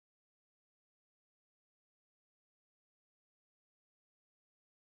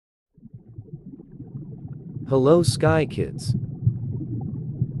Hello Sky Kids.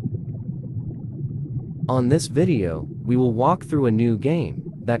 On this video, we will walk through a new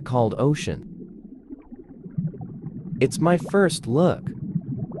game that called Ocean. It's my first look.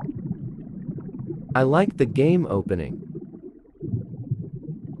 I like the game opening.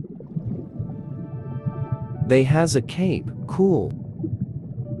 They has a cape, cool.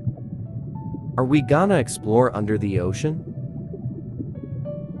 Are we gonna explore under the ocean?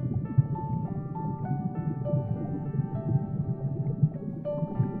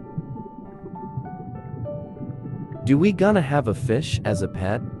 Do we gonna have a fish as a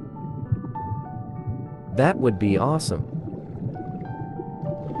pet? That would be awesome.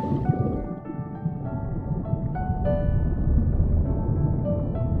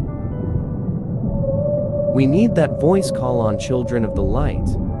 We need that voice call on Children of the Light.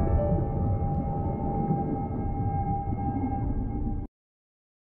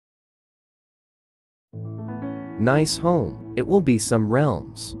 Nice home. It will be some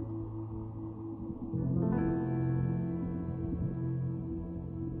realms.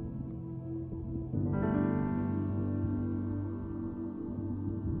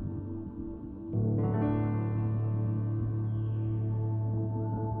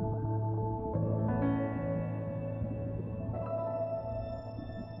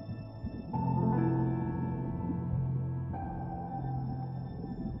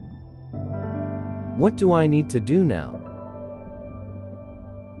 What do I need to do now?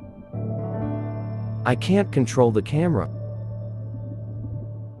 I can't control the camera.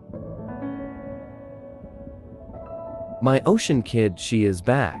 My ocean kid, she is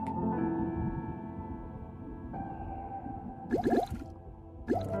back.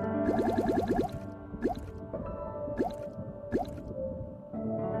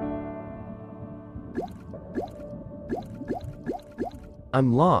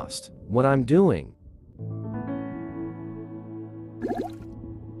 I'm lost. What I'm doing?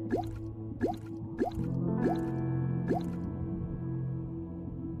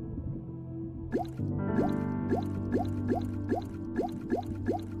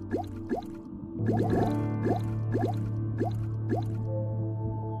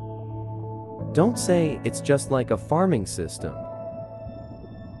 Don't say it's just like a farming system.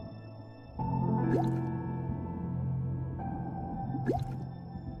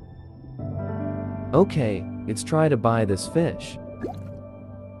 Okay, let's try to buy this fish.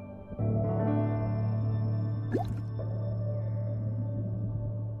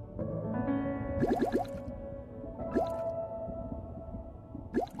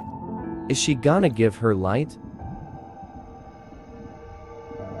 Is she gonna give her light?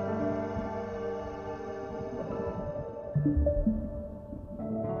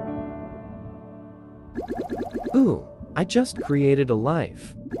 Ooh, I just created a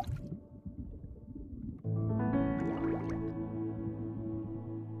life.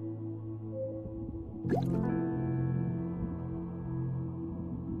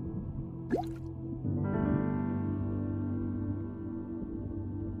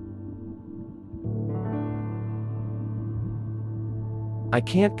 I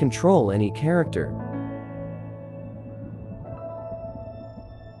can't control any character.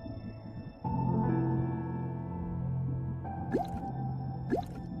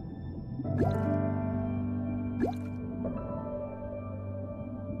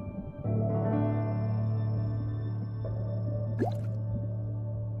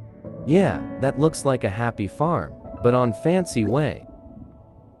 Yeah, that looks like a happy farm, but on fancy way.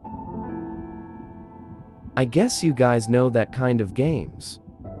 I guess you guys know that kind of games.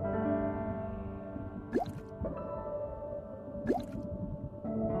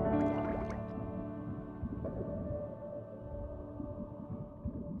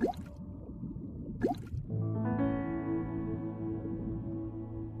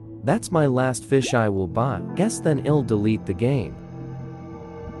 That's my last fish I will buy. Guess then I'll delete the game.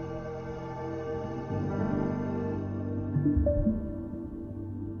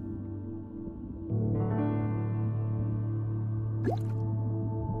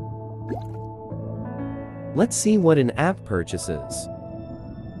 Let's see what in-app purchases.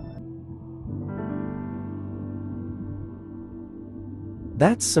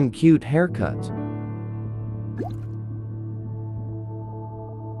 That's some cute haircut.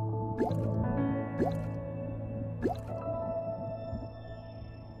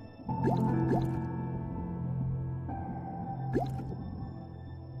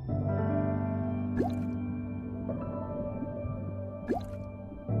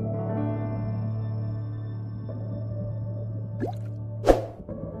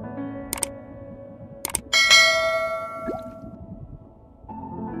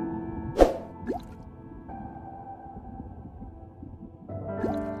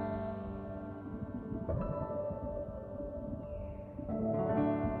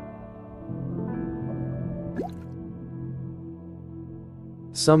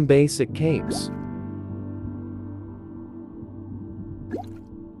 Some basic capes.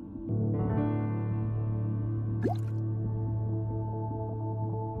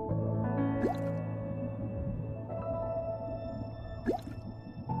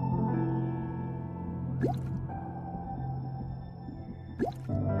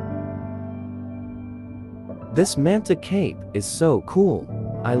 This manta cape is so cool.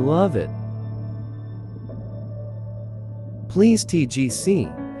 I love it. Please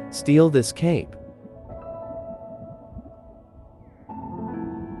TGC, steal this cape.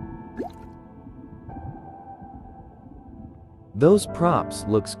 Those props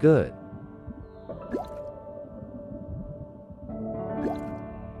looks good.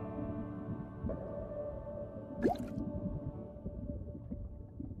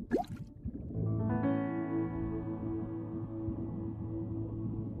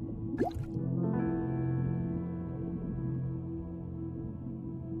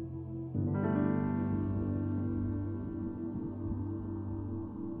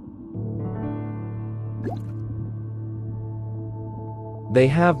 They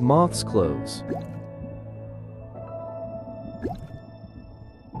have moth's clothes.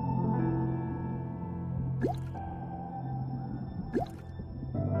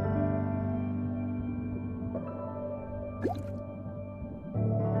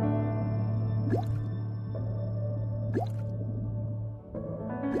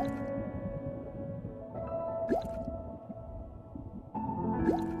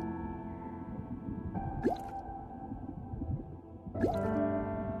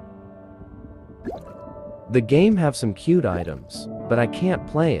 The game have some cute items, but I can't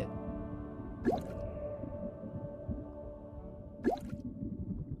play it.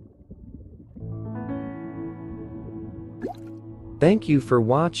 Thank you for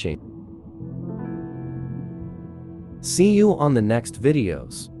watching. See you on the next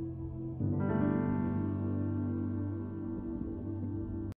videos.